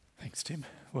Thanks, Tim.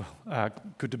 Well,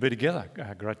 good to be together.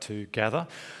 Great to gather.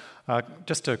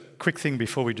 Just a quick thing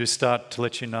before we do start to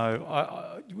let you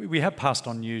know, we have passed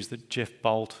on news that Jeff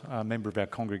Bolt, a member of our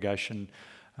congregation,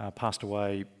 passed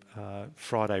away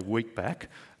Friday week back.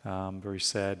 Very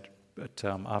sad, but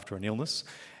after an illness.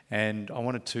 And I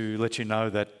wanted to let you know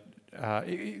that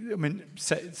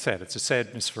sad. It's a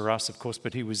sadness for us, of course,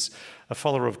 but he was a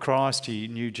follower of Christ. He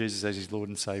knew Jesus as his Lord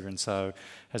and Saviour, and so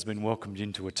has been welcomed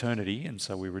into eternity, and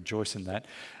so we rejoice in that.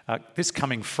 This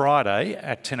coming Friday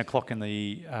at 10 o'clock in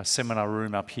the seminar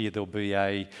room up here, there'll be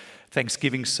a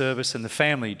Thanksgiving service, and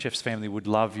Jeff's family would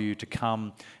love you to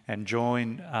come and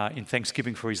join in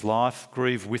thanksgiving for his life,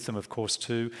 grieve with them, of course,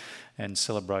 too, and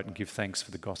celebrate and give thanks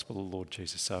for the gospel of the Lord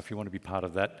Jesus. So if you want to be part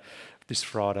of that, this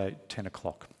Friday, 10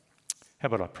 o'clock. How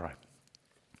about I pray?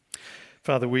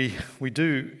 Father, we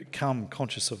do come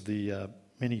conscious of the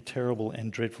many terrible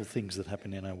and dreadful things that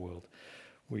happen in our world.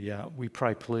 We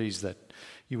pray, please, that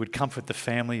you would comfort the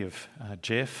family of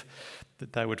Jeff,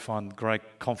 that they would find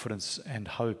great confidence and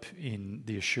hope in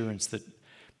the assurance that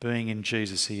being in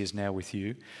Jesus, he is now with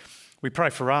you. We pray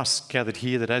for us gathered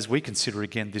here that as we consider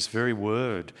again this very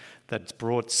word that's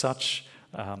brought such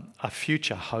a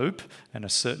future hope and a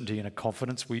certainty and a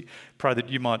confidence, we pray that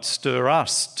you might stir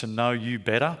us to know you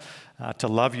better, to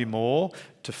love you more,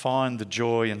 to find the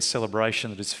joy and celebration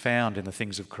that is found in the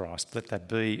things of Christ. Let that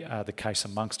be the case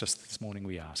amongst us this morning,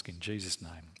 we ask. In Jesus'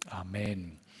 name,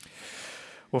 amen.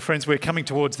 Well, friends, we're coming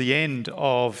towards the end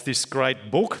of this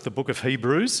great book, the book of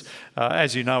Hebrews.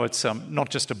 As you know, it's not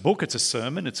just a book, it's a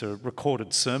sermon. It's a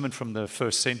recorded sermon from the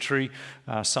first century,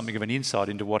 something of an insight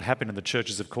into what happened in the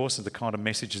churches, of course, and the kind of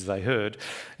messages they heard.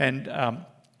 And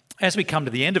as we come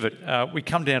to the end of it, we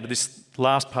come down to this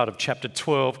last part of chapter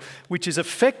 12, which is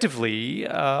effectively,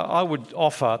 I would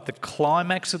offer, the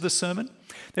climax of the sermon.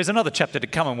 There's another chapter to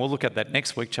come, and we'll look at that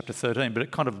next week, chapter 13, but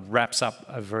it kind of wraps up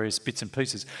various bits and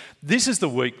pieces. This is the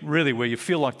week, really, where you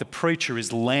feel like the preacher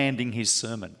is landing his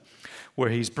sermon, where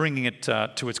he's bringing it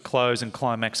to its close and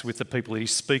climax with the people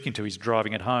he's speaking to, he's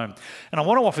driving it home. And I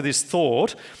want to offer this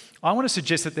thought. I want to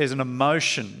suggest that there's an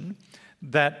emotion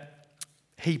that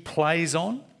he plays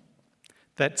on,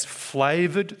 that's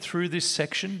flavoured through this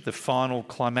section, the final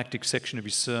climactic section of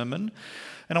his sermon.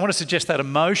 And I want to suggest that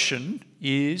emotion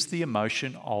is the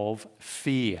emotion of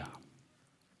fear.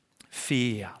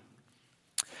 Fear.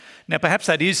 Now, perhaps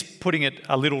that is putting it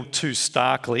a little too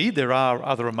starkly. There are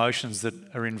other emotions that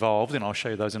are involved, and I'll show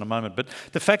you those in a moment. But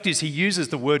the fact is, he uses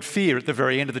the word fear at the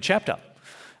very end of the chapter.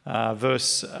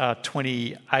 Verse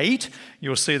 28,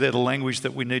 you'll see there the language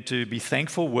that we need to be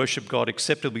thankful, worship God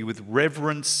acceptably with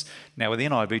reverence. Now, the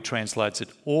NIV translates it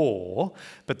awe,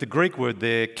 but the Greek word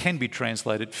there can be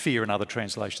translated fear, and other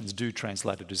translations do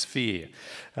translate it as fear.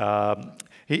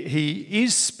 He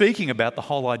is speaking about the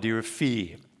whole idea of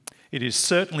fear. It is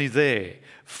certainly there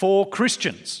for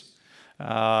Christians.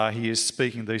 He is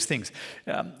speaking these things.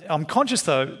 I'm conscious,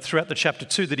 though, throughout the chapter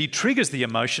 2 that he triggers the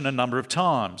emotion a number of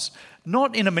times.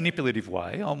 Not in a manipulative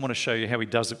way. I want to show you how he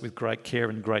does it with great care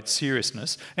and great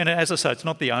seriousness. And as I say, it's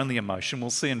not the only emotion.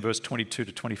 We'll see in verse 22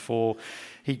 to 24,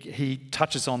 he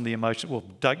touches on the emotion,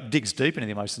 digs deep into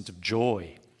the emotions of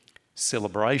joy,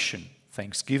 celebration,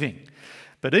 thanksgiving.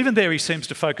 But even there, he seems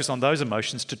to focus on those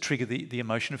emotions to trigger the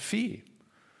emotion of fear.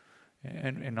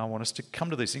 And I want us to come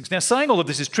to these things. Now, saying all of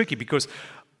this is tricky because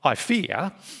I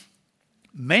fear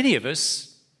many of us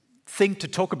think to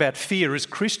talk about fear as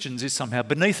Christians is somehow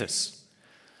beneath us.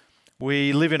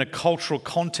 We live in a cultural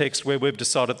context where we've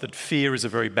decided that fear is a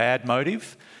very bad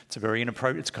motive. It's a very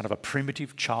inappropriate, it's kind of a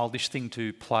primitive, childish thing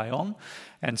to play on.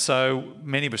 And so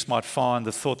many of us might find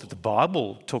the thought that the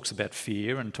Bible talks about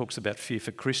fear and talks about fear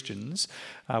for Christians,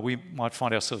 we might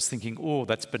find ourselves thinking, oh,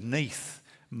 that's beneath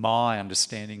my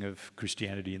understanding of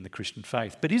Christianity and the Christian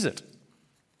faith. But is it?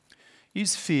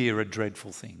 Is fear a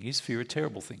dreadful thing? Is fear a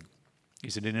terrible thing?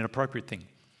 Is it an inappropriate thing?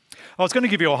 I was going to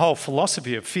give you a whole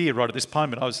philosophy of fear right at this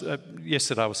moment.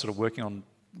 Yesterday I was sort of working on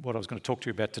what I was going to talk to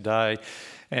you about today,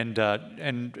 and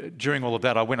during all of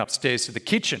that I went upstairs to the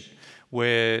kitchen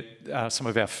where some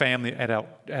of our family,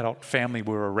 adult family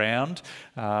were around,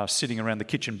 sitting around the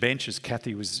kitchen bench as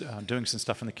Kathy was doing some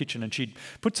stuff in the kitchen, and she'd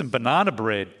put some banana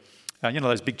bread,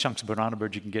 those big chunks of banana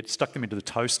bread you can get, stuck them into the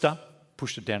toaster,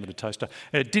 pushed it down to the toaster,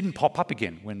 and it didn't pop up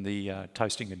again when the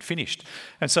toasting had finished.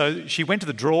 And so she went to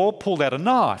the drawer, pulled out a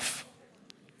knife,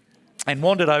 and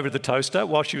wandered over to the toaster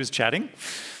while she was chatting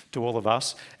to all of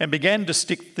us, and began to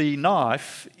stick the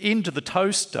knife into the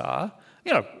toaster,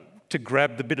 to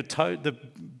grab the bit of the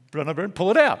banana bread and pull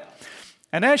it out.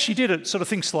 And as she did it, sort of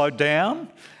things slowed down,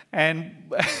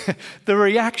 and the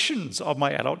reactions of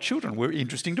my adult children were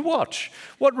interesting to watch.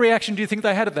 What reaction do you think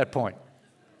they had at that point?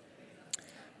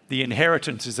 the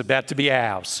inheritance is about to be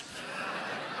ours.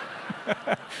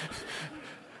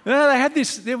 No, they had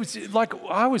this. There was like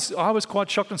I was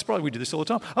quite shocked and surprised. We do this all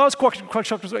the time. I was quite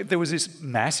shocked and surprised. There was this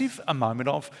massive moment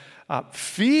of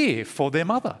fear for their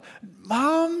mother.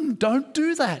 Mum, don't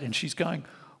do that. And she's going,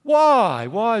 why?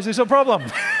 Why is this a problem?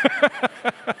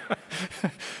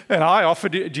 And I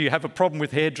offered, do you have a problem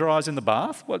with hair dryers in the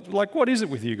bath? What is it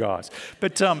with you guys?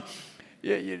 But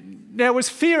now, was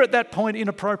fear at that point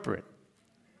inappropriate?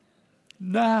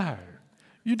 No.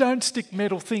 You don't stick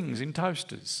metal things in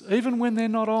toasters, even when they're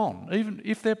not on, even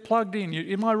if they're plugged in.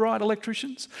 Am I right,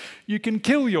 electricians? You can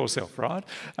kill yourself, right?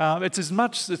 It's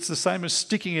the same as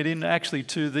sticking it in actually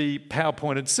to the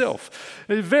PowerPoint itself.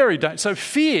 So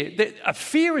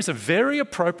fear is a very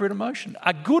appropriate emotion,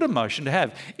 a good emotion to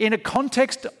have in a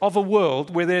context of a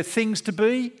world where there are things to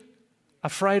be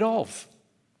afraid of.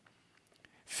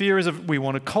 Fear we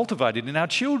want to cultivate it in our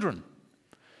children.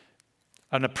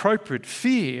 An appropriate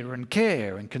fear and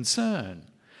care and concern.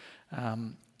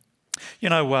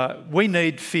 We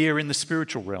need fear in the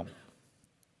spiritual realm.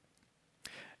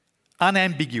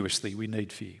 Unambiguously, we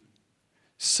need fear.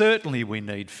 Certainly, we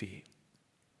need fear.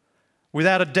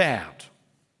 Without a doubt.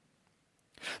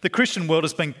 The Christian world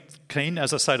has been keen,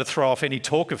 as I say, to throw off any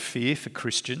talk of fear for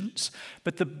Christians,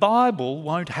 but the Bible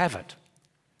won't have it.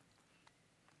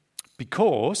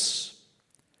 Because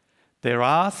there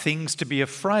are things to be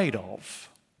afraid of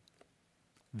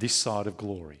this side of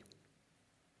glory.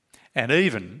 And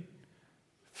even,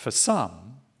 for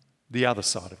some, the other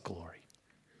side of glory.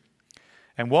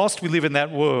 And whilst we live in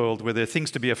that world where there are things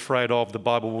to be afraid of, the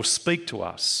Bible will speak to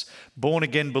us,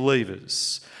 born-again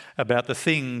believers, about the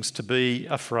things to be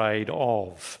afraid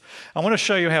of. I want to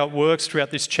show you how it works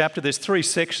throughout this chapter. There's 3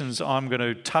 sections I'm going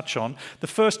to touch on. The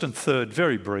first and third,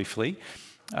 very briefly.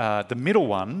 The middle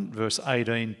one, verse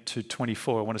 18 to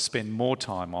 24, I want to spend more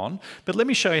time on. But let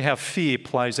me show you how fear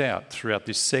plays out throughout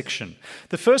this section.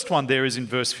 The first one there is in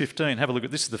verse 15. Have a look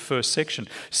at this. Is the first section.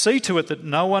 See to it that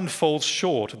no one falls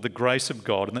short of the grace of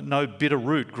God and that no bitter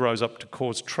root grows up to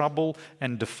cause trouble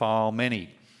and defile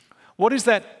many. What is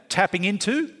that tapping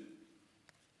into?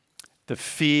 The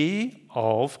fear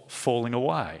of falling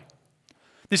away.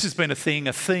 This has been a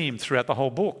theme throughout the whole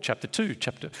book, chapter 2,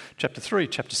 chapter 3,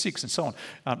 chapter 6, and so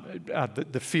on.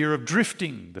 The fear of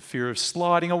drifting, the fear of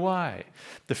sliding away,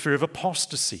 the fear of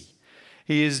apostasy.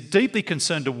 He is deeply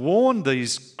concerned to warn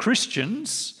these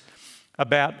Christians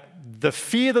about the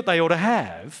fear that they ought to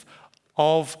have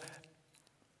of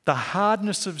the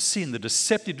hardness of sin, the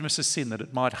deceptiveness of sin, that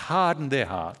it might harden their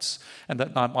hearts and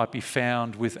that they might be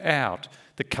found without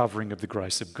the covering of the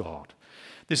grace of God.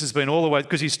 This has been all the way,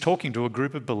 because he's talking to a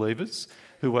group of believers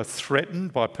who are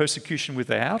threatened by persecution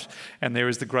without, and there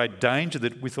is the great danger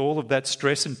that with all of that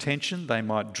stress and tension, they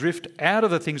might drift out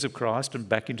of the things of Christ and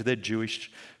back into their Jewish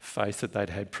faith that they'd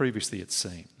had previously, it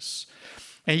seems.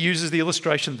 And he uses the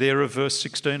illustration there of verse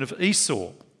 16 of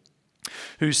Esau,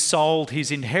 who sold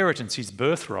his inheritance, his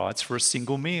birthrights, for a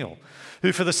single meal,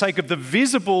 who for the sake of the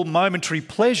visible momentary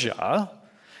pleasure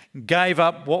gave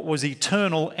up what was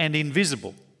eternal and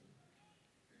invisible.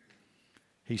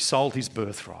 He sold his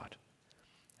birthright.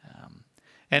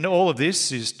 And all of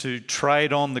this is to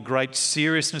trade on the great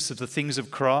seriousness of the things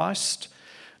of Christ.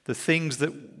 The things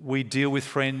that we deal with,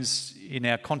 friends, in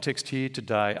our context here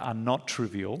today are not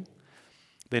trivial.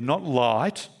 They're not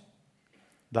light.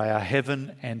 They are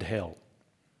heaven and hell.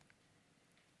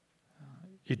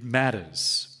 It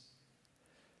matters.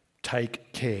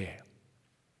 Take care.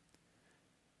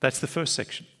 That's the first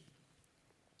section.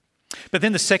 But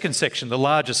then the second section, the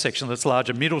larger section, that's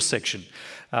larger middle section,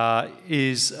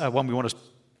 is one we want to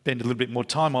spend a little bit more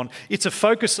time on. It's a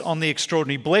focus on the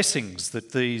extraordinary blessings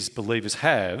that these believers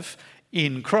have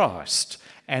in Christ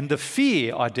and the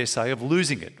fear, I dare say, of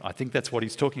losing it. I think that's what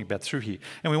he's talking about through here.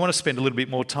 And we want to spend a little bit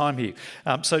more time here.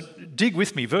 So dig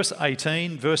with me, verse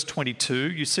 18, verse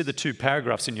 22. You see the 2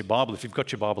 paragraphs in your Bible, if you've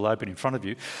got your Bible open in front of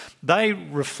you. They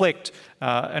reflect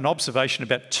an observation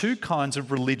about 2 kinds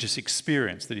of religious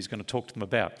experience that he's going to talk to them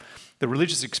about. The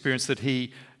religious experience that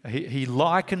he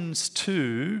likens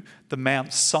to the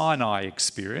Mount Sinai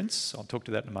experience. I'll talk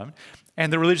to that in a moment.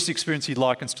 And the religious experience he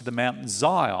likens to the Mount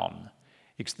Zion.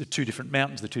 It's the 2 different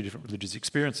mountains, the 2 different religious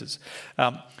experiences.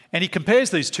 And he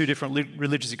compares these 2 different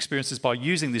religious experiences by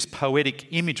using this poetic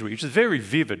imagery, which is very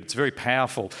vivid, it's very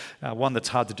powerful, one that's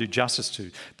hard to do justice to.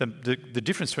 The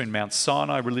difference between Mount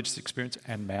Sinai religious experience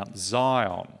and Mount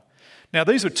Zion. Now,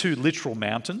 these are 2 literal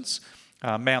mountains.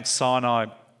 Mount Sinai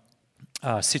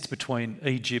sits between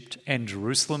Egypt and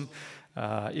Jerusalem.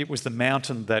 It was the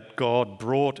mountain that God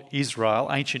brought Israel,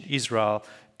 ancient Israel,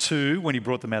 2, when he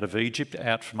brought them out of Egypt,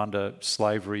 out from under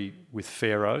slavery with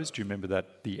Pharaohs. Do you remember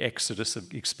that? The Exodus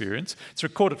experience. It's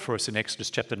recorded for us in Exodus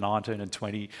chapter 19 and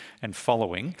 20 and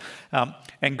following.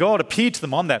 And God appeared to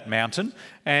them on that mountain.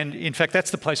 And in fact, that's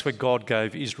the place where God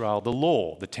gave Israel the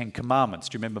law, the 10 Commandments.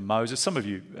 Do you remember Moses? Some of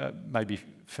you may be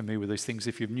familiar with these things.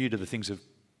 If you're new to the things of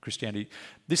Christianity,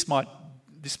 this might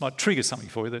trigger something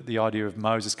for you, the idea of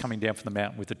Moses coming down from the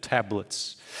mountain with the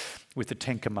tablets, with the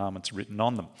 10 Commandments written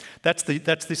on them. That's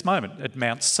this moment at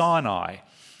Mount Sinai.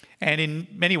 And in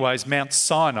many ways, Mount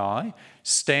Sinai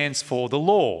stands for the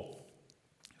law,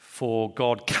 for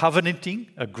God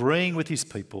covenanting, agreeing with his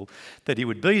people that he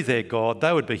would be their God,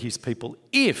 they would be his people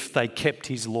if they kept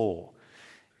his law,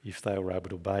 if they were able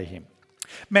to obey him.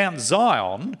 Mount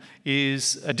Zion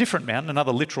is a different mountain,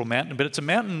 another literal mountain, but it's a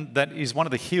mountain that is one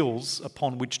of the hills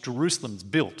upon which Jerusalem's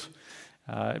built.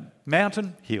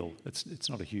 Mountain, hill, it's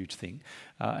not a huge thing.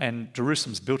 And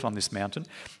Jerusalem's built on this mountain.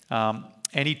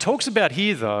 And he talks about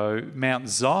here, though, Mount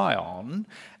Zion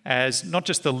as not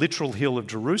just the literal hill of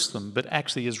Jerusalem, but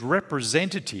actually as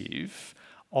representative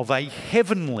of a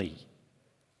heavenly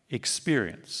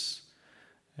experience.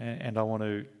 And I want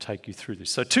to take you through this.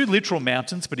 So 2 literal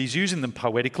mountains, but he's using them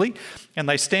poetically, and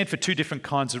they stand for 2 different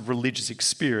kinds of religious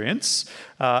experience.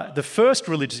 The first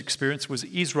religious experience was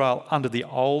Israel under the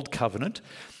Old Covenant.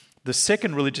 The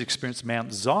second religious experience,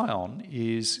 Mount Zion,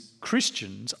 is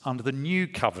Christians under the New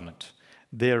Covenant,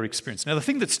 their experience. Now, the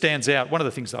thing that stands out, one of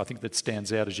the things that I think that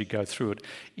stands out as you go through it,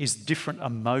 is different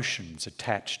emotions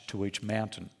attached to each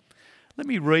mountain. Let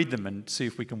me read them and see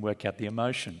if we can work out the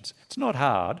emotions. It's not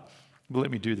hard. Well,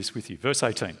 let me do this with you. Verse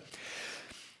 18.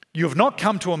 You have not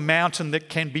come to a mountain that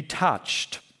can be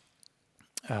touched,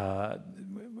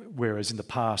 whereas in the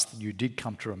past you did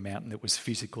come to a mountain that was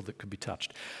physical, that could be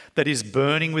touched. That is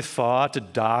burning with fire to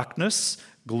darkness,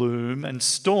 gloom and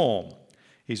storm.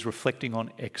 He's reflecting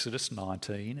on Exodus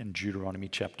 19 and Deuteronomy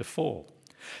chapter 4.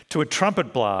 To a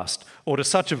trumpet blast, or to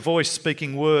such a voice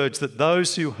speaking words that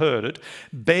those who heard it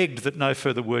begged that no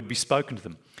further word be spoken to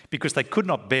them, because they could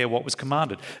not bear what was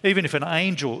commanded. Even if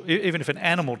an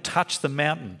animal touched the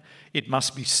mountain, it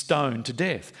must be stoned to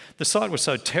death. The sight was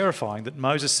so terrifying that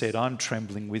Moses said, I'm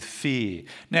trembling with fear.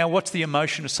 Now, what's the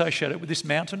emotion associated with this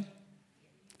mountain?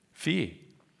 Fear.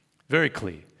 Very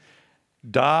clear.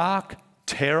 Dark,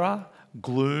 terror,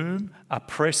 gloom,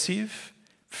 oppressive,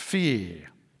 fear,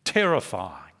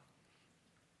 terrifying.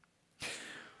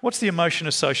 What's the emotion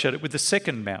associated with the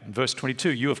second mountain? Verse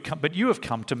 22, you have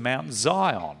come to Mount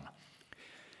Zion,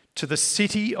 to the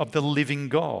city of the living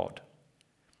God,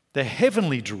 the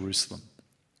heavenly Jerusalem.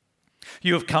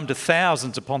 You have come to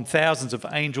thousands upon thousands of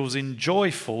angels in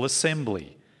joyful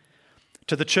assembly,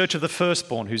 to the church of the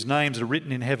firstborn whose names are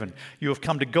written in heaven. You have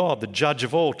come to God, the judge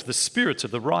of all, to the spirits of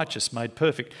the righteous made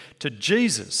perfect, to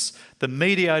Jesus, the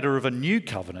mediator of a new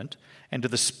covenant, and to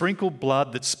the sprinkled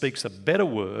blood that speaks a better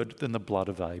word than the blood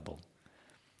of Abel.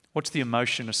 What's the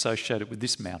emotion associated with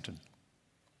this mountain?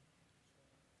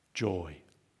 Joy.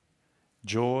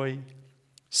 Joy,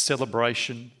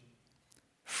 celebration,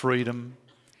 freedom,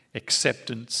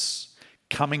 acceptance,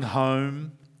 coming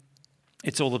home.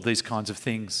 It's all of these kinds of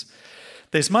things.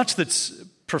 There's much that's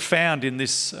profound in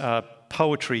this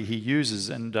poetry he uses,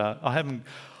 and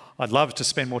I'd love to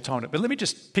spend more time on it, but let me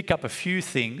just pick up a few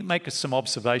things, make some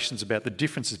observations about the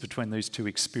differences between these 2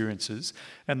 experiences,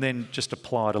 and then just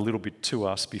apply it a little bit to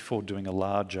us before doing a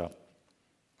larger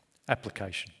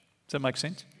application. Does that make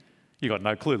sense? You got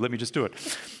no clue. Let me just do it.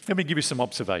 Let me give you some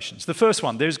observations. The first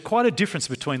one, there's quite a difference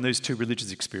between these 2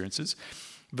 religious experiences.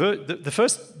 The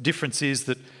first difference is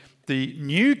that the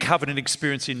new covenant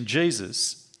experience in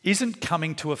Jesus isn't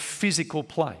coming to a physical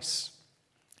place.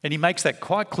 And he makes that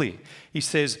quite clear. He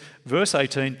says, verse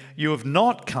 18, you have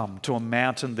not come to a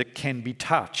mountain that can be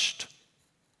touched.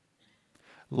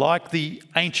 Like the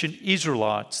ancient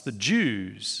Israelites, the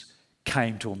Jews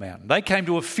came to a mountain. They came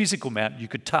to a physical mountain you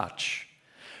could touch.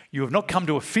 You have not come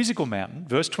to a physical mountain.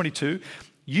 Verse 22,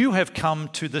 you have come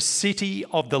to the city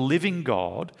of the living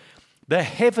God, the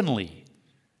heavenly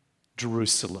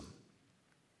Jerusalem.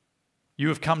 You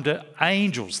have come to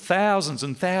angels, thousands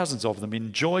and thousands of them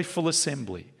in joyful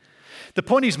assembly. The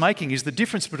point he's making is the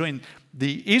difference between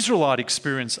the Israelite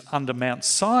experience under Mount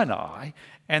Sinai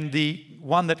and the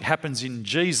one that happens in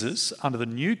Jesus under the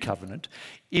new covenant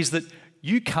is that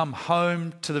you come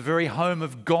home to the very home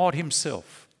of God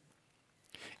himself.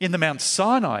 In the Mount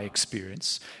Sinai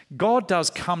experience, God does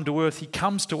come to earth. He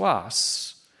comes to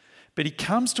us, but he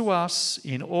comes to us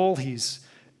in all his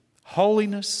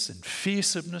holiness and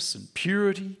fearsomeness and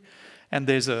purity, and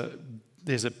there's a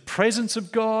presence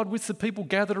of God with the people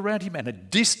gathered around him and a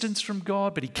distance from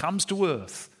God, but he comes to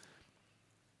earth.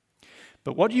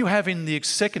 But what you have in the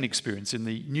second experience, in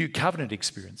the new covenant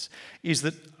experience, is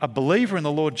that a believer in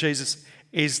the Lord Jesus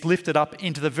is lifted up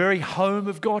into the very home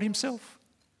of God himself.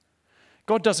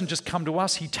 God doesn't just come to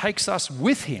us, he takes us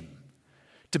with him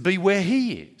to be where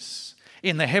he is,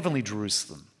 in the heavenly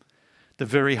Jerusalem, the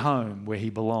very home where he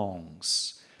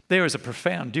belongs. There is a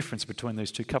profound difference between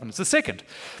these two covenants. The second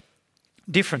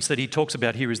difference that he talks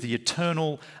about here is the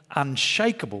eternal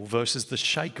unshakable versus the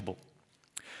shakeable.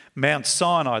 Mount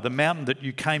Sinai, the mountain that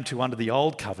you came to under the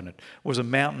old covenant, was a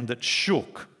mountain that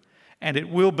shook, and it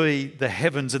will be the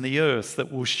heavens and the earth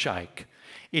that will shake.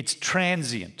 It's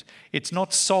transient. It's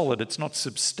not solid. It's not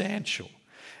substantial.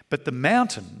 But the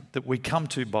mountain that we come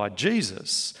to by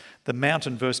Jesus, the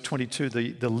mountain, verse 22,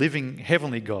 the living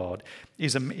heavenly God,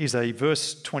 is a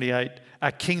verse 28,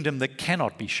 a kingdom that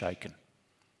cannot be shaken.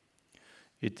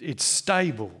 It's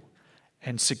stable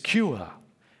and secure,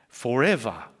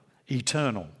 forever,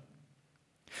 eternal.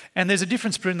 And there's a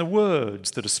difference between the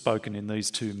words that are spoken in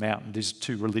these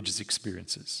two religious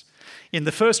experiences. In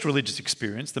the first religious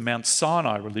experience, the Mount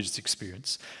Sinai religious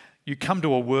experience, you come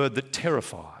to a word that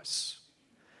terrifies,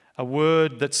 a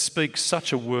word that speaks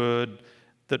such a word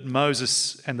that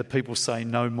Moses and the people say,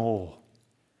 no more.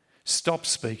 Stop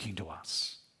speaking to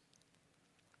us.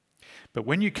 But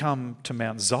when you come to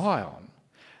Mount Zion,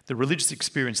 the religious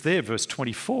experience there, verse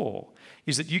 24,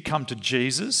 is that you come to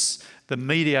Jesus, the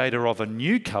mediator of a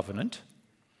new covenant,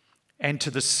 and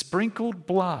to the sprinkled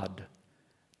blood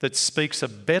that speaks a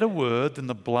better word than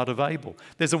the blood of Abel.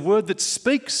 There's a word that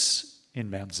speaks in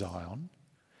Mount Zion,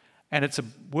 and it's a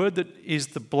word that is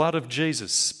the blood of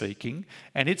Jesus speaking,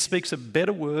 and it speaks a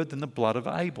better word than the blood of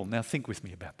Abel. Now think with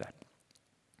me about that.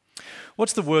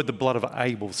 What's the word the blood of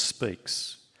Abel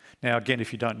speaks? Now, again,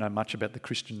 if you don't know much about the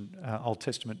Christian Old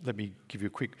Testament, let me give you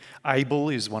a quick. Abel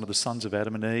is one of the sons of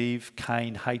Adam and Eve.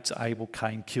 Cain hates Abel.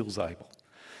 Cain kills Abel.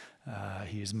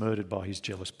 He is murdered by his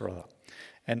jealous brother.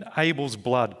 And Abel's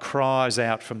blood cries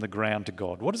out from the ground to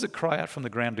God. What does it cry out from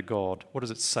the ground to God? What does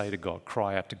it say to God?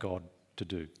 Cry out to God to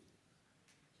do?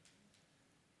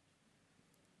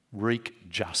 Wreak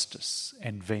justice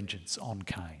and vengeance on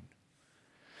Cain.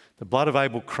 The blood of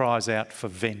Abel cries out for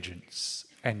vengeance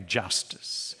and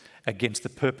justice against the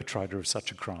perpetrator of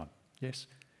such a crime. Yes?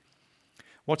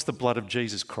 What's the blood of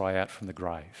Jesus cry out from the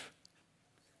grave?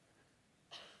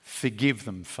 Forgive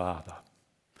them, Father.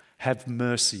 Have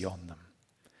mercy on them.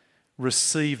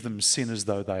 Receive them, sinners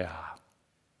though they are.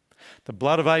 The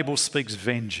blood of Abel speaks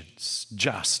vengeance,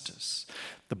 justice.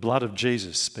 The blood of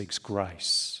Jesus speaks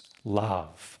grace,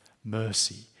 love,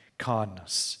 mercy,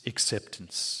 kindness,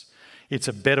 acceptance. It's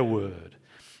a better word.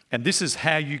 And this is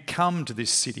how you come to this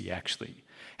city, actually.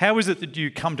 How is it that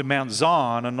you come to Mount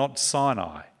Zion and not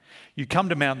Sinai? You come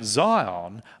to Mount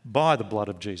Zion by the blood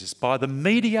of Jesus, by the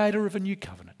mediator of a new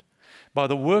covenant, by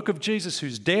the work of Jesus,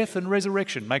 whose death and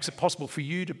resurrection makes it possible for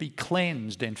you to be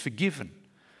cleansed and forgiven,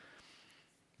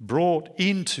 brought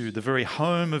into the very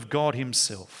home of God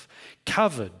himself,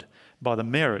 covered by the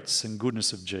merits and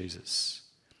goodness of Jesus.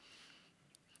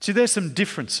 See, there's some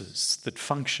differences that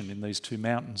function in these two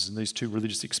mountains and these two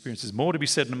religious experiences. More to be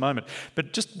said in a moment,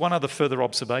 but just one other further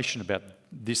observation about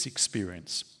this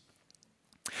experience.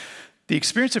 The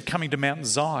experience of coming to Mount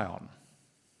Zion.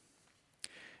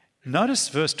 Notice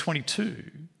verse 22,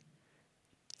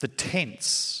 the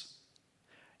tense.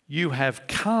 You have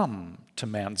come to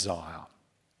Mount Zion.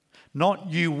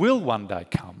 Not you will one day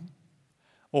come,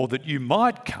 or that you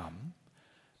might come,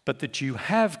 but that you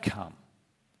have come.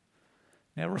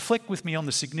 Now reflect with me on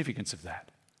the significance of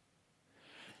that.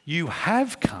 You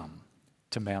have come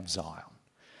to Mount Zion,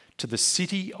 to the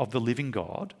city of the living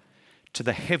God, to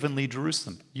the heavenly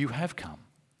Jerusalem. You have come.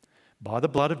 By the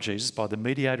blood of Jesus, by the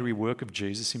mediatory work of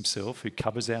Jesus himself, who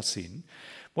covers our sin.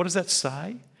 What does that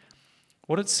say?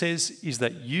 What it says is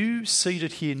that you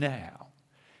seated here now,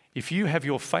 if you have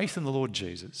your faith in the Lord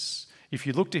Jesus, if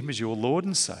you look to him as your Lord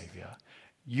and Saviour,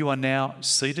 you are now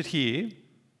seated here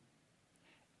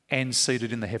and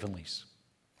seated in the heavenlies.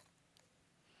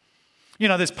 You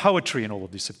know, there's poetry in all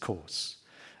of this, of course.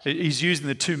 He's using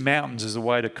the two mountains as a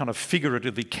way to kind of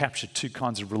figuratively capture two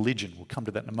kinds of religion. We'll come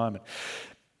to that in a moment.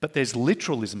 But there's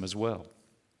literalism as well.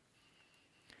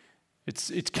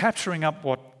 It's capturing up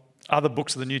what other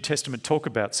books of the New Testament talk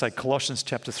about, say Colossians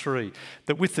chapter 3,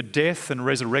 that with the death and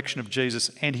resurrection of Jesus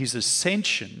and his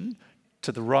ascension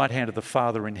to the right hand of the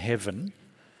Father in heaven,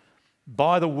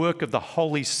 by the work of the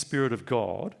Holy Spirit of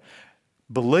God,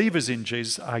 believers in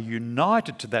Jesus are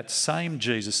united to that same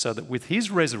Jesus, so that with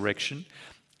his resurrection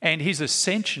and his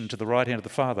ascension to the right hand of the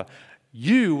Father,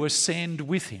 you ascend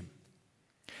with him.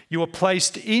 You are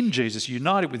placed in Jesus,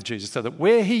 united with Jesus, so that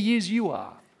where he is, you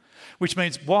are. which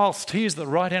means whilst he is at the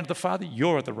right hand of the Father,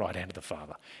 you're at the right hand of the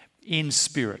Father in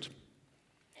spirit.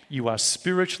 You are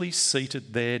spiritually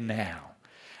seated there now.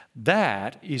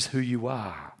 That is who you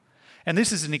are. And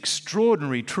this is an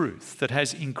extraordinary truth that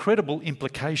has incredible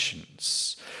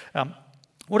implications.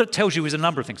 What it tells you is a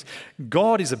number of things.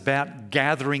 God is about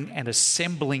gathering and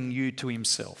assembling you to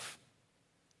himself.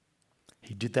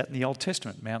 He did that in the Old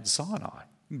Testament, Mount Sinai,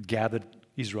 gathered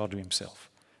Israel to himself.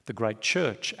 The great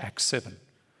church, Acts 7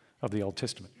 of the Old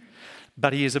Testament.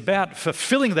 But he is about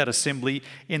fulfilling that assembly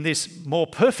in this more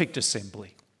perfect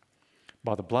assembly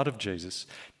by the blood of Jesus,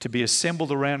 to be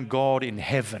assembled around God in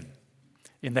heaven,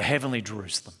 in the heavenly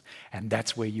Jerusalem. And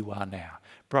that's where you are now.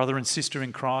 Brother and sister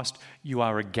in Christ, you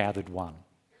are a gathered one.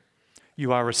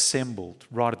 You are assembled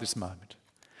right at this moment.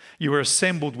 You are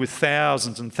assembled with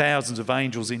thousands and thousands of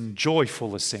angels in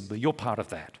joyful assembly. You're part of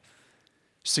that.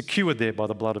 Secured there by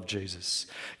the blood of Jesus.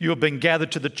 You have been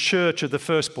gathered to the church of the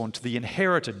firstborn, to the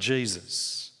inheritor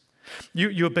Jesus.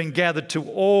 You have been gathered to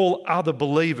all other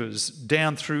believers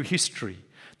down through history,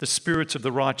 the spirits of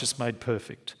the righteous made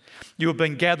perfect. You have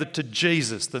been gathered to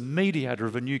Jesus, the mediator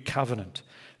of a new covenant,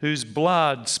 whose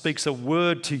blood speaks a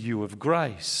word to you of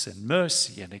grace and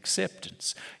mercy and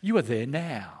acceptance. You are there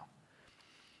now,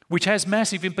 which has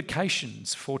massive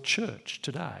implications for church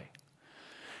today.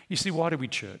 You see, why do we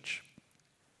church?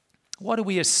 Why do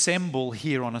we assemble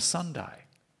here on a Sunday?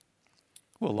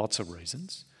 Well, lots of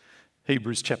reasons.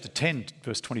 Hebrews chapter 10,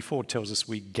 verse 24 tells us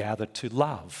we gather to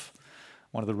love.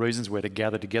 One of the reasons we're to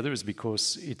gather together is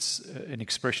because it's an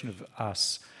expression of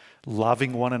us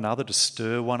loving one another, to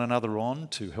stir one another on,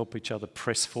 to help each other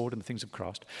press forward in the things of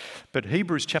Christ. But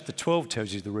Hebrews chapter 12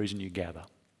 tells you the reason you gather.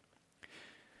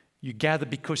 You gather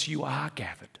because you are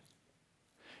gathered.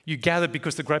 You gather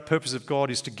because the great purpose of God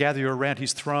is to gather you around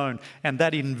his throne, and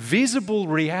that invisible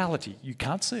reality, you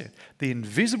can't see it, the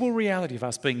invisible reality of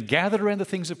us being gathered around the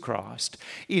things of Christ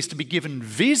is to be given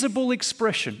visible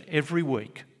expression every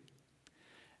week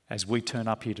as we turn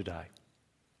up here today.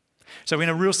 So in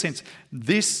a real sense,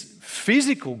 this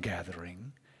physical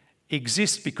gathering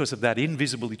exists because of that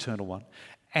invisible eternal one,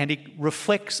 and it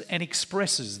reflects and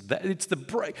expresses that. It's the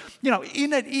break.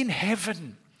 In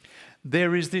heaven,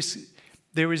 there is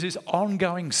this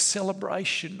ongoing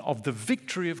celebration of the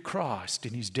victory of Christ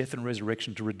in his death and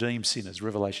resurrection to redeem sinners,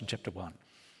 Revelation chapter 1.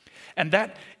 And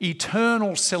that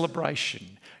eternal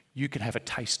celebration, you can have a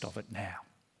taste of it now.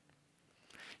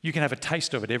 You can have a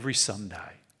taste of it every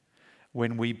Sunday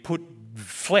when we put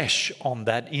flesh on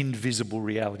that invisible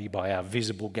reality by our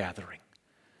visible gathering.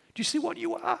 Do you see what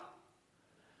you are?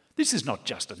 This is not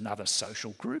just another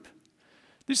social group.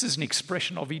 This is an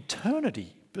expression of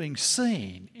eternity being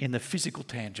seen in the physical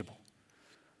tangible.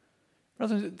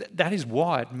 Brother, that is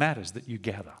why it matters that you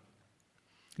gather.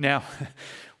 Now,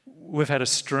 we've had a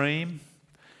stream.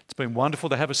 It's been wonderful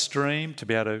to have a stream, to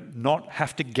be able to not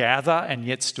have to gather and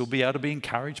yet still be able to be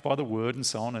encouraged by the word and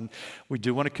so on. And we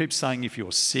do want to keep saying, if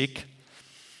you're sick,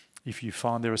 if you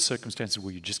find there are circumstances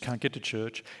where you just can't get to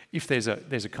church, if there's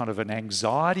a kind of an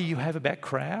anxiety you have about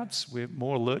crowds, we're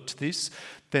more alert to this,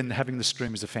 then having the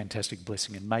stream is a fantastic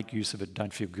blessing, and make use of it.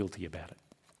 Don't feel guilty about it.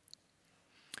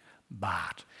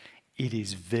 But it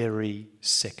is very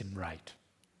second rate.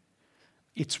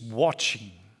 It's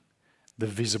watching the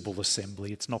visible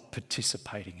assembly. It's not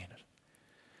participating in it.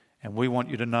 And we want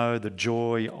you to know the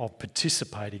joy of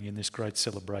participating in this great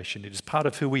celebration. It is part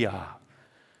of who we are,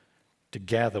 to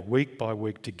gather week by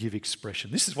week to give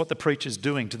expression. This is what the preacher's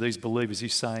doing to these believers.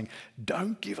 He's saying,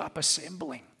 don't give up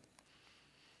assembling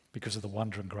because of the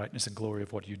wonder and greatness and glory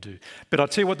of what you do. But I'll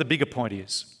tell you what the bigger point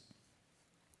is.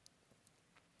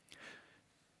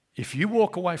 If you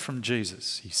walk away from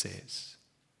Jesus, he says,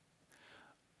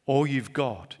 all you've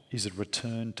got is a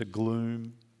return to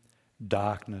gloom,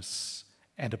 darkness,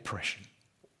 and oppression.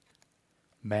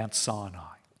 Mount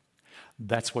Sinai.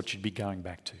 That's what you'd be going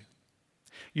back to.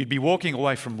 You'd be walking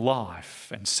away from life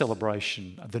and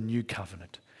celebration of the new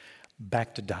covenant,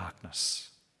 back to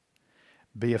darkness.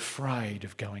 Be afraid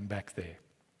of going back there.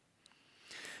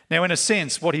 Now, in a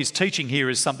sense, what he's teaching here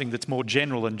is something that's more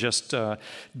general than just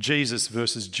Jesus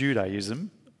versus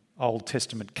Judaism, Old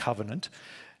Testament covenant.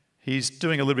 He's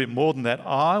doing a little bit more than that.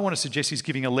 I want to suggest he's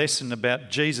giving a lesson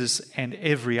about Jesus and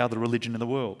every other religion in the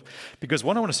world. Because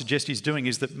what I want to suggest he's doing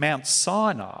is that Mount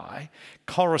Sinai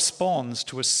corresponds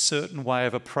to a certain way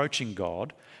of approaching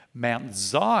God. Mount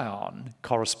Zion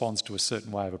corresponds to a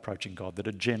certain way of approaching God that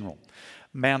are general.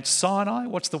 Mount Sinai,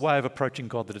 what's the way of approaching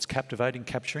God that it's captivating,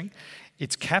 capturing?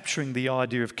 It's capturing the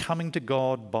idea of coming to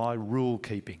God by rule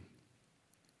keeping.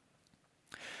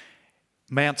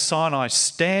 Mount Sinai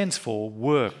stands for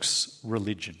works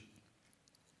religion.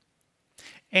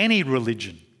 Any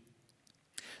religion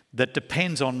that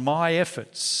depends on my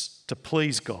efforts to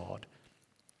please God,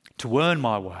 to earn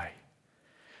my way,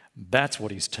 that's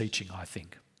what he's teaching, I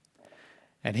think.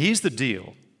 And here's the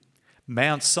deal.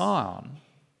 Mount Sinai,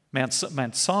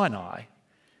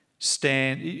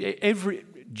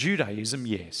 Judaism,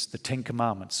 yes, the Ten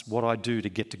Commandments, what I do to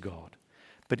get to God.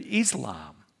 But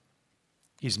Islam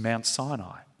is Mount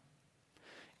Sinai.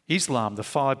 Islam, the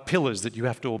 5 pillars that you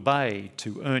have to obey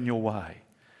to earn your way.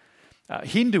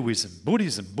 Hinduism,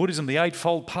 Buddhism, the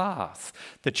Eightfold Path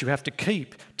that you have to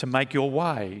keep to make your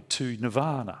way to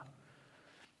nirvana.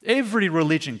 Every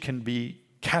religion can be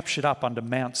captured up under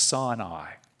Mount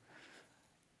Sinai.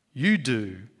 You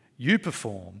do, you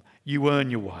perform, you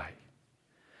earn your way.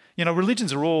 You know,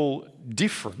 religions are all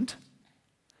different,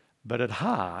 but at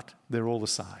heart, they're all the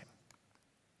same.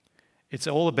 It's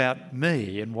all about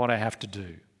me and what I have to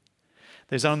do.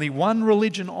 There's only one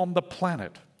religion on the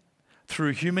planet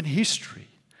through human history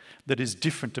that is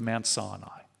different to Mount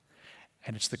Sinai,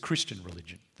 and it's the Christian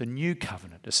religion, the new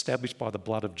covenant established by the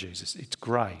blood of Jesus. It's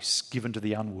grace given to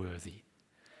the unworthy.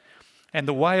 And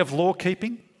the way of law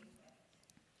keeping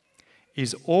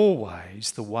is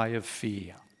always the way of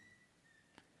fear,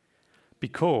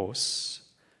 because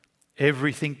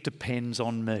everything depends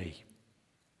on me.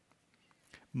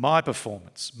 My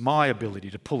performance, my ability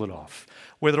to pull it off,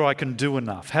 whether I can do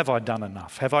enough, have I done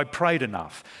enough, have I prayed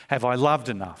enough, have I loved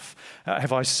enough,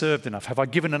 have I served enough, have I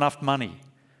given enough money.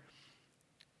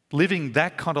 Living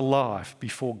that kind of life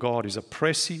before God is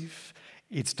oppressive,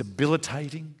 it's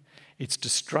debilitating, it's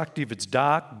destructive, it's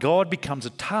dark. God becomes a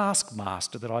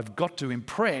taskmaster that I've got to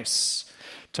impress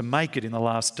to make it in the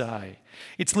last day.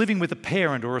 It's living with a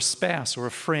parent or a spouse or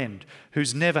a friend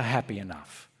who's never happy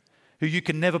enough, who you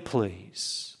can never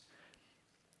please.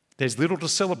 There's little to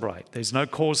celebrate. There's no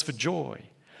cause for joy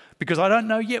because I don't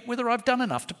know yet whether I've done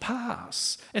enough to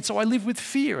pass. And so I live with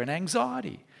fear and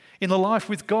anxiety. In the life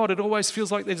with God, it always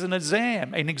feels like there's an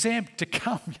exam to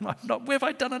come. Where have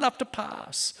I done enough to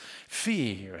pass?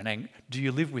 Fear and anxiety. Do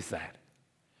you live with that?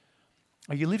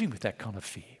 Are you living with that kind of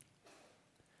fear?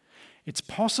 It's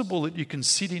possible that you can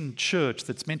sit in church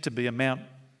that's meant to be a Mount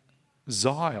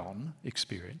Zion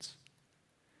experience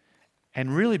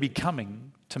and really be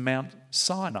coming to Mount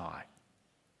Sinai,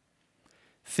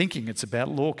 thinking it's about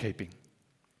law keeping.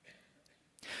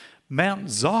 Mount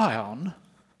Zion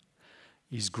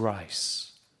is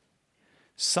grace.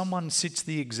 Someone sits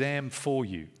the exam for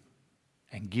you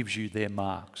and gives you their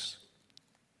marks.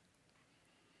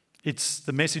 It's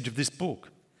the message of this book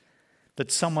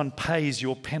that someone pays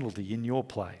your penalty in your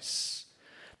place.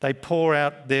 They pour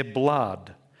out their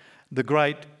blood, the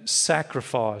great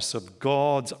sacrifice of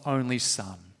God's only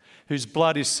Son, whose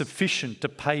blood is sufficient to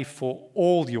pay for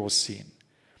all your sin.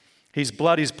 His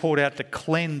blood is poured out to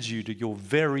cleanse you to your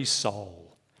very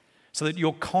soul, so that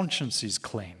your conscience is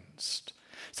cleansed,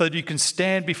 so that you can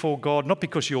stand before God not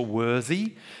because you're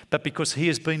worthy, but because He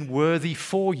has been worthy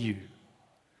for you.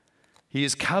 He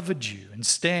has covered you and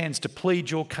stands to plead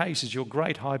your case as your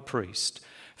great high priest,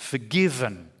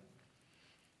 forgiven,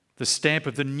 the stamp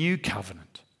of the new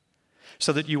covenant,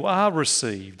 so that you are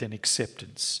received in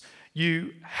acceptance.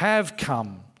 You have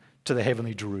come to the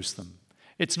heavenly Jerusalem.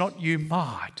 It's not you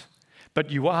might,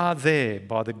 but you are there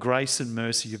by the grace and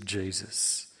mercy of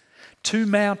Jesus. 2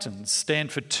 mountains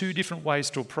stand for 2 different ways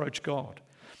to approach God.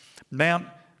 Mount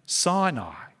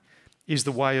Sinai is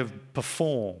the way of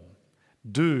perform,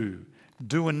 do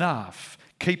enough,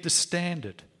 keep the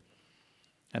standard.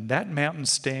 And that mountain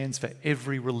stands for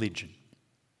every religion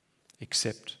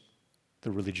except the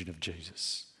religion of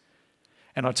Jesus.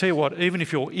 And I tell you what, even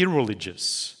if you're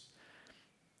irreligious,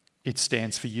 it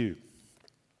stands for you.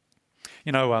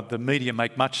 You know, the media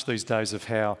make much these days of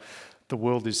how the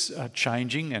world is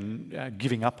changing and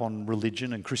giving up on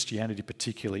religion and Christianity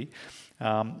particularly.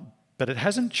 But it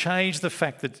hasn't changed the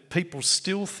fact that people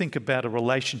still think about a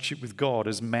relationship with God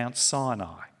as Mount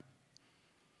Sinai.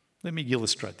 Let me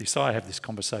illustrate this. I have this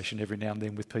conversation every now and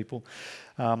then with people.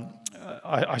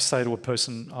 I say to a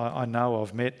person I know,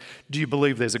 I've met, do you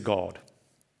believe there's a God?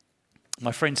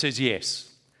 My friend says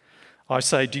yes. I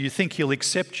say, do you think He'll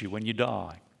accept you when you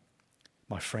die?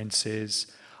 My friend says,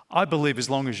 I believe as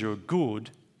long as you're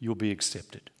good, you'll be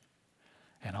accepted.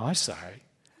 And I say,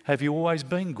 have you always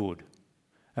been good?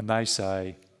 And they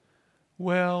say,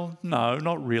 well, no,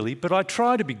 not really, but I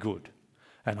try to be good.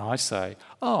 And I say,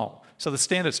 oh, so the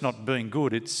standard's not being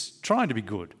good, it's trying to be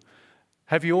good.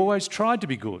 Have you always tried to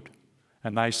be good?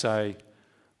 And they say,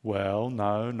 well,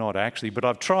 no, not actually, but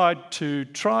I've tried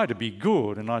to be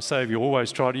good. And I say, have you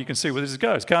always tried? You can see where this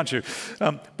goes, can't you?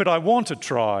 But I want to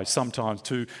try sometimes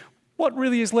to, what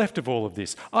really is left of all of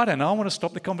this? I don't know, I want to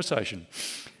stop the conversation.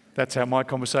 That's how my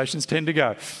conversations tend to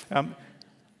go.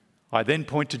 I then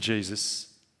point to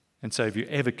Jesus and say, have you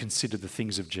ever considered the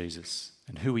things of Jesus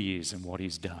and who he is and what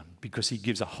he's done? Because he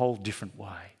gives a whole different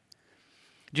way.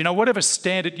 Do you know, whatever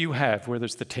standard you have, whether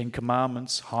it's the Ten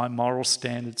Commandments, high moral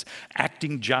standards,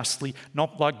 acting justly,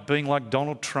 not like being like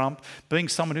Donald Trump, being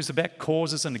someone who's about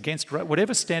causes and against,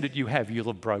 whatever standard you have, you'll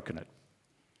have broken it.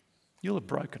 You'll have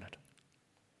broken it.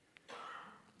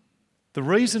 The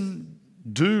reason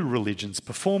religions,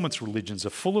 performance religions, are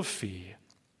full of fear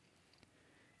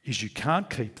is you can't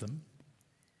keep them.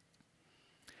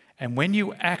 And when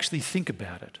you actually think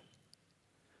about it,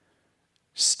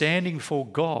 standing for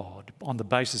God on the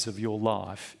basis of your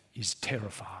life is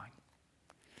terrifying.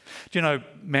 Do you know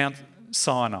Mount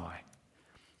Sinai?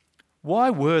 Why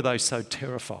were they so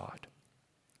terrified?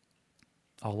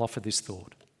 I'll offer this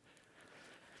thought.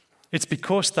 It's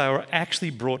because they were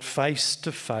actually brought face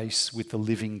to face with the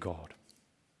living God,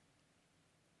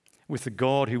 with the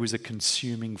God who is a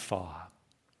consuming fire.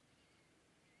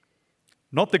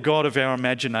 Not the God of our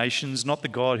imaginations, not the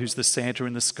God who's the Santa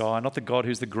in the sky, not the God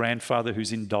who's the grandfather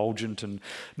who's indulgent, and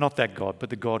not that God, but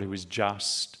the God who is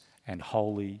just and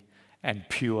holy and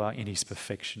pure in his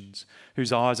perfections,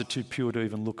 whose eyes are too pure to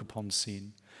even look upon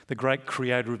sin. The great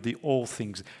creator of all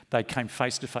things, they came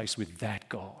face to face with that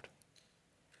God.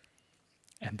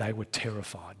 And they were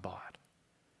terrified by it.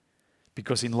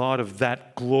 Because in light of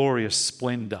that glorious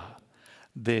splendour,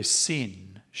 their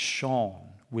sin shone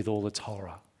with all its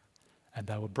horror. And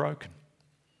they were broken.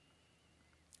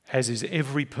 As is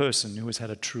every person who has had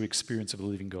a true experience of the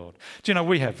living God. Do you know,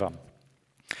 we have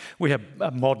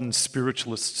modern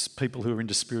spiritualists, people who are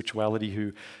into spirituality,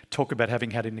 who talk about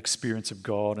having had an experience of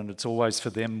God, and it's always for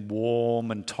them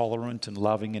warm and tolerant and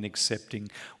loving and accepting.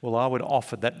 Well, I would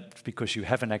offer that because you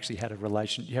haven't actually had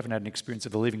you haven't had an experience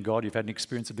of the living God, you've had an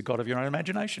experience of the God of your own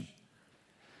imagination.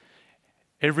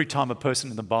 Every time a person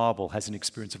in the Bible has an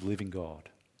experience of the living God,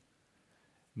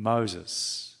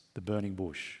 Moses, the burning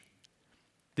bush,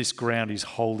 this ground is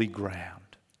holy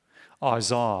ground.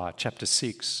 Isaiah chapter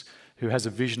 6, who has a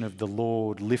vision of the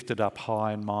Lord lifted up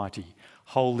high and mighty.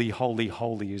 Holy, holy,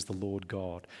 holy is the Lord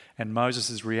God. And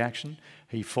Moses' reaction,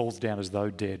 he falls down as though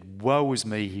dead. Woe is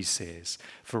me, he says,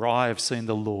 for I have seen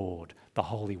the Lord, the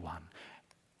Holy One,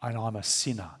 and I'm a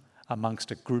sinner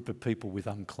amongst a group of people with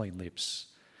unclean lips.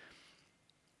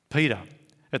 Peter,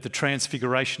 at the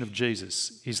transfiguration of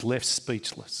Jesus, is left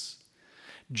speechless.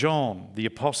 John, the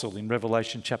apostle, in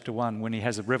Revelation chapter 1, when he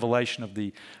has a revelation of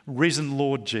the risen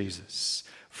Lord Jesus,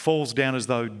 falls down as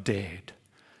though dead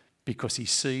because he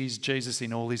sees Jesus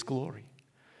in all his glory.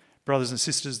 Brothers and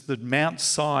sisters, the Mount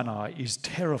Sinai is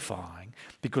terrifying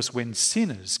because when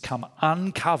sinners come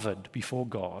uncovered before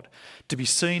God to be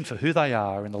seen for who they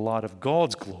are in the light of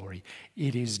God's glory,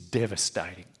 it is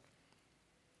devastating.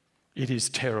 It is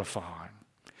terrifying.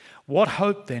 What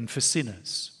hope then for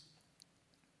sinners?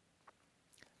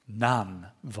 None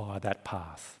via that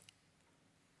path.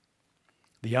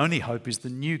 The only hope is the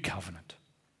new covenant.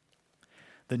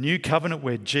 The new covenant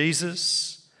where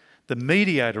Jesus, the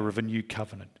mediator of a new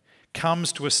covenant,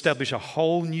 comes to establish a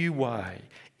whole new way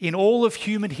in all of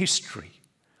human history,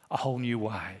 a whole new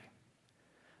way,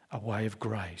 a way of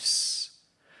grace,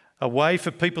 a way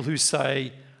for people who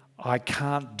say, I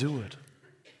can't do it.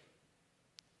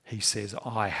 He says,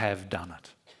 I have done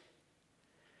it.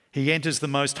 He enters the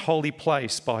most holy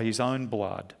place by his own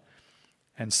blood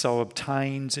and so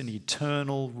obtains an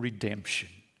eternal redemption.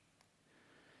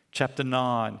 Chapter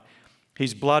 9,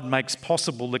 his blood makes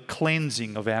possible the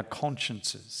cleansing of our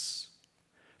consciences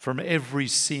from every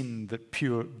sin that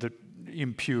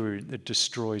impure, that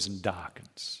destroys and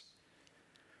darkens.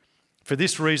 For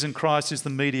this reason, Christ is the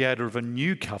mediator of a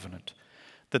new covenant,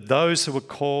 that those who are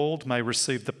called may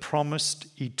receive the promised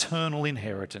eternal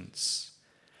inheritance.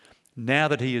 Now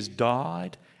that he has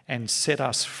died and set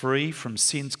us free from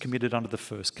sins committed under the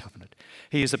first covenant,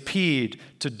 he has appeared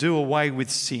to do away with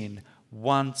sin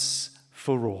once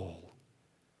for all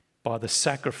by the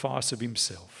sacrifice of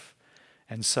himself.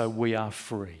 And so we are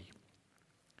free,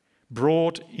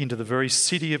 brought into the very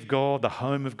city of God, the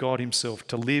home of God himself,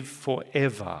 to live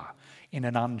forever in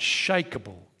an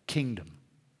unshakable kingdom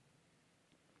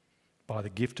by the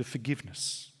gift of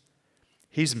forgiveness,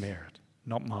 his merit,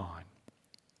 not mine.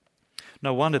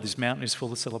 No wonder this mountain is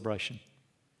full of celebration.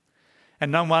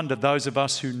 And no wonder those of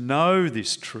us who know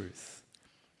this truth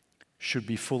should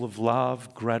be full of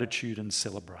love, gratitude, and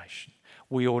celebration.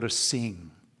 We ought to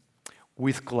sing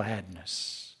with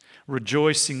gladness,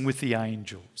 rejoicing with the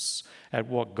angels at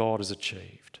what God has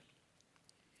achieved.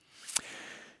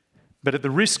 But at the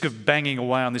risk of banging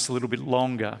away on this a little bit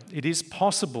longer, it is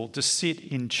possible to sit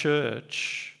in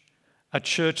church a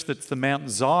church that's the Mount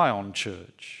Zion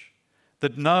church,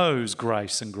 that knows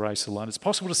grace and grace alone. It's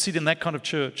possible to sit in that kind of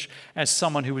church as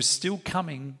someone who is still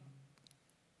coming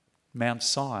Mount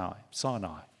Sinai,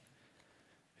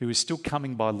 who is still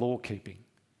coming by law keeping.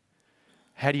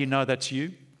 How do you know that's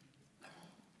you?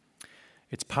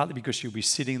 It's partly because you'll be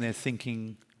sitting there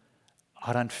thinking,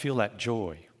 I don't feel that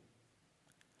joy.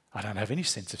 I don't have any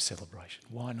sense of celebration.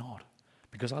 Why not?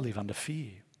 Because I live under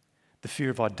fear. The fear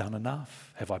of I've done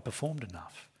enough. Have I performed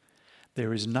enough?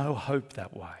 There is no hope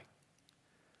that way.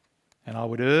 And I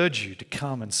would urge you to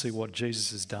come and see what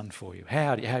Jesus has done for you.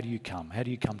 How do you come? How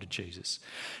do you come to Jesus?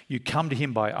 You come to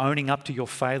him by owning up to your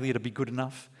failure to be good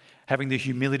enough, having the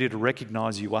humility to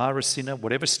recognise you are a sinner.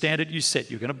 Whatever standard you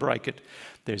set, you're going to break it.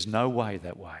 There's no way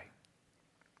that way.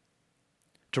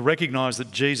 To recognise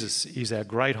that Jesus is our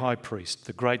great high priest,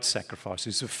 the great sacrifice,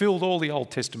 who's fulfilled all the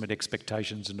Old Testament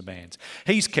expectations and demands.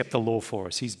 He's kept the law for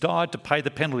us. He's died to pay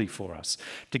the penalty for us,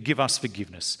 to give us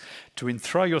forgiveness. To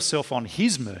enthrow yourself on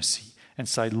his mercy and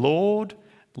say, Lord,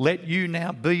 let you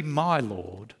now be my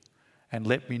Lord, and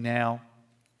let me now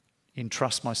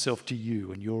entrust myself to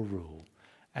you and your rule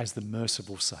as the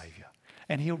merciful Saviour.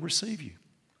 And he'll receive you.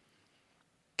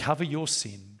 Cover your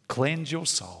sin, cleanse your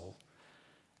soul,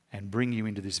 and bring you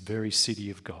into this very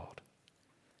city of God.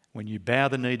 When you bow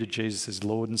the knee to Jesus as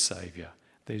Lord and Saviour,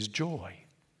 there's joy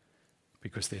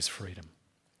because there's freedom.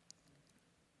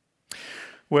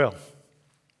 Well,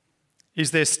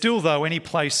 is there still, though, any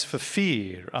place for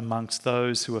fear amongst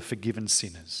those who are forgiven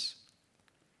sinners?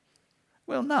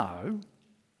 Well, no.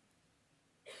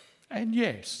 And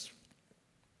yes.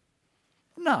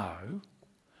 No.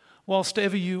 Whilst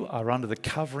ever you are under the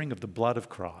covering of the blood of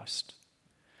Christ,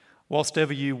 whilst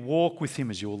ever you walk with him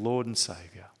as your Lord and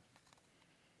Saviour,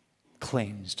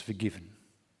 cleansed, forgiven,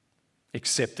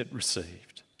 accepted,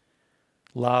 received.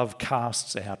 Love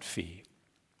casts out fear.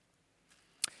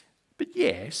 But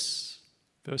yes,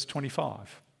 verse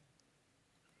 25.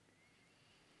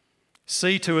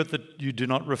 See to it that you do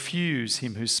not refuse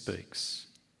him who speaks.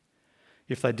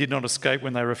 If they did not escape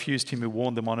when they refused him who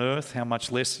warned them on earth, how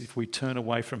much less if we turn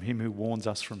away from him who warns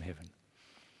us from heaven.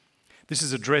 This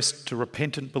is addressed to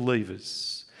repentant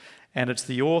believers, and it's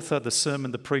the author, the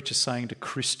sermon, the preacher saying to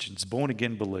Christians,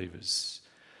 born-again believers,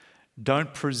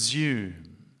 don't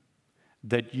presume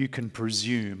that you can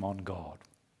presume on God.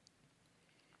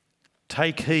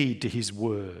 Take heed to his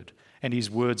word and his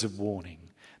words of warning,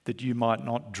 that you might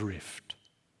not drift.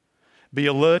 Be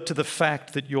alert to the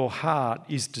fact that your heart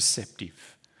is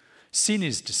deceptive. Sin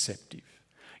is deceptive.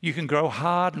 You can grow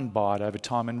hardened by it over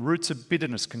time, and roots of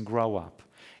bitterness can grow up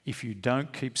if you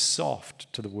don't keep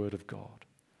soft to the word of God.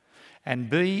 And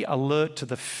be alert to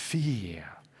the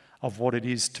fear of what it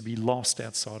is to be lost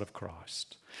outside of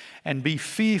Christ. And be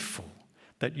fearful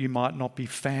that you might not be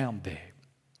found there,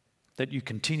 that you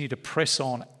continue to press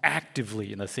on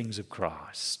actively in the things of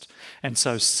Christ, and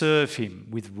so serve him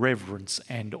with reverence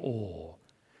and awe.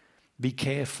 Be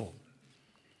careful.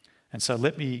 And so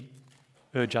let me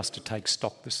urge us to take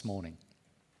stock this morning.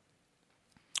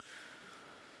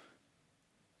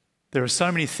 There are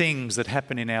so many things that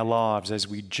happen in our lives as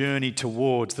we journey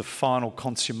towards the final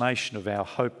consummation of our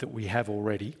hope that we have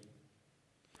already,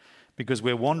 because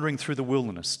we're wandering through the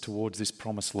wilderness towards this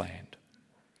promised land.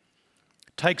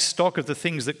 Take stock of the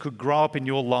things that could grow up in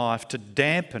your life to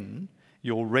dampen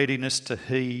your readiness to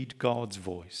heed God's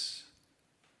voice.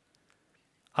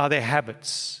 Are there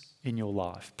habits in your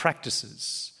life,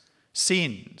 practices,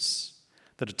 sins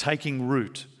that are taking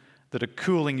root, that are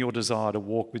cooling your desire to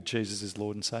walk with Jesus as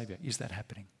Lord and Saviour? Is that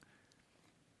happening?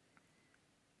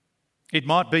 It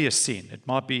might be a sin. It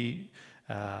might be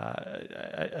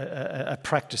a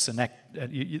practice, an act.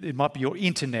 It might be your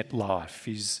internet life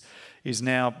is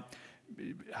now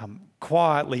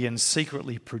quietly and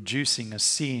secretly producing a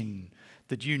sin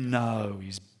that you know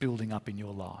is building up in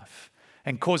your life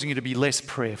and causing you to be less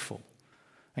prayerful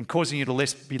and causing you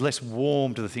to be less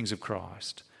warm to the things of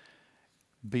Christ.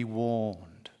 Be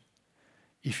warned.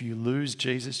 If you lose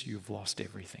Jesus, you've lost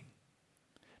everything.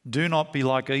 Do not be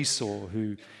like Esau,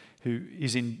 who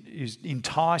is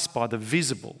enticed by the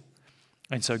visible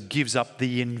and so gives up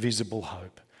the invisible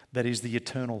hope. That is the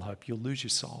eternal hope. You'll lose your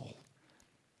soul.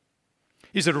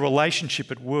 Is it a relationship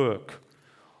at work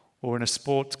or in a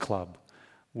sports club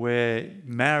where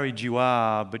married you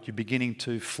are, but you're beginning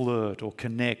to flirt or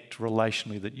connect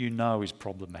relationally that you know is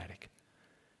problematic?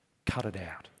 Cut it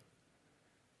out.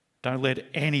 Don't let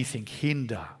anything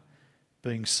hinder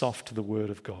being soft to the word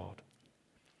of God.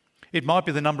 It might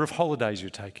be the number of holidays you're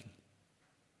taking.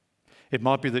 It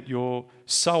might be that you're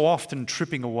so often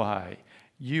tripping away,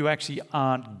 you actually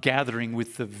aren't gathering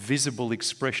with the visible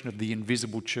expression of the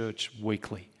invisible church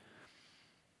weekly.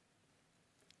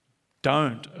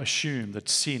 Don't assume that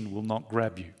sin will not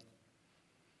grab you.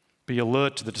 Be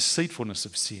alert to the deceitfulness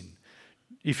of sin.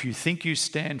 If you think you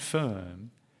stand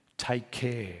firm, take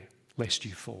care lest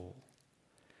you fall.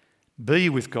 Be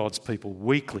with God's people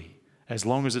weekly, as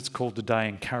long as it's called today.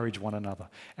 Encourage one another.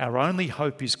 Our only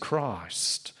hope is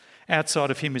Christ. Outside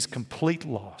of him is complete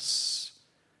loss.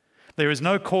 There is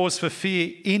no cause for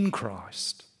fear in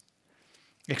Christ,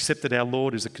 except that our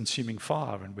Lord is a consuming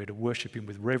fire and we're to worship him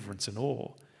with reverence and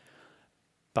awe.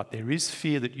 But there is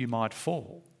fear that you might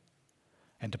fall,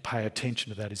 and to pay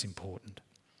attention to that is important.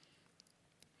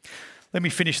 Let me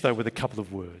finish, though, with a couple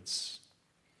of words.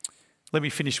 Let me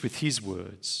finish with his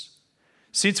words.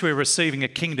 Since we're receiving a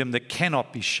kingdom that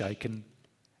cannot be shaken,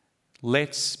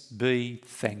 let's be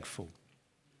thankful.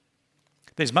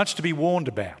 There's much to be warned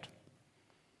about.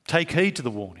 Take heed to the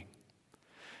warning.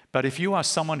 But if you are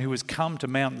someone who has come to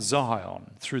Mount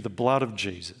Zion through the blood of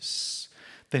Jesus,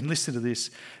 then listen to this.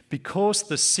 Because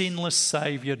the sinless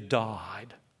Saviour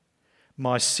died,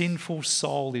 my sinful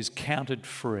soul is counted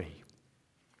free.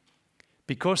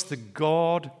 Because the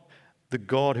God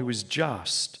who is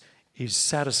just, is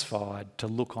satisfied to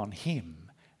look on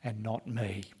him and not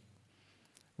me.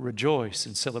 Rejoice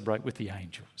and celebrate with the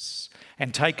angels,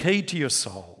 and take heed to your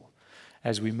soul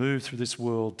as we move through this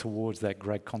world towards that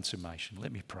great consummation.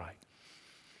 Let me pray.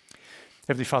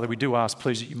 Heavenly Father, we do ask,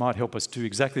 please, that you might help us do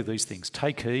exactly these things.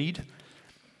 Take heed,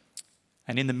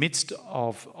 and in the midst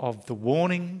of the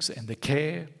warnings and the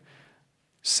care,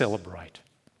 celebrate.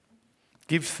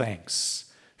 Give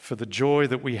thanks for the joy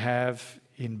that we have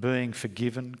in being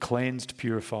forgiven, cleansed,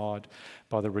 purified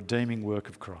by the redeeming work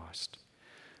of Christ.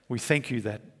 We thank you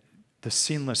that the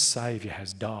sinless Saviour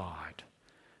has died,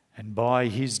 and by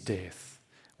his death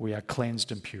we are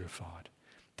cleansed and purified.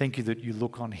 Thank you that you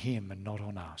look on him and not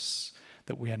on us,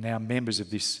 that we are now members of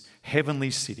this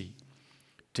heavenly city,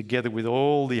 together with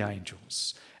all the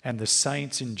angels and the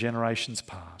saints in generations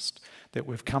past, that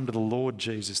we've come to the Lord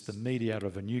Jesus, the mediator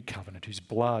of a new covenant, whose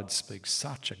blood speaks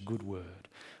such a good word.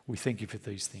 We thank you for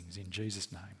these things in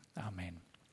Jesus' name. Amen.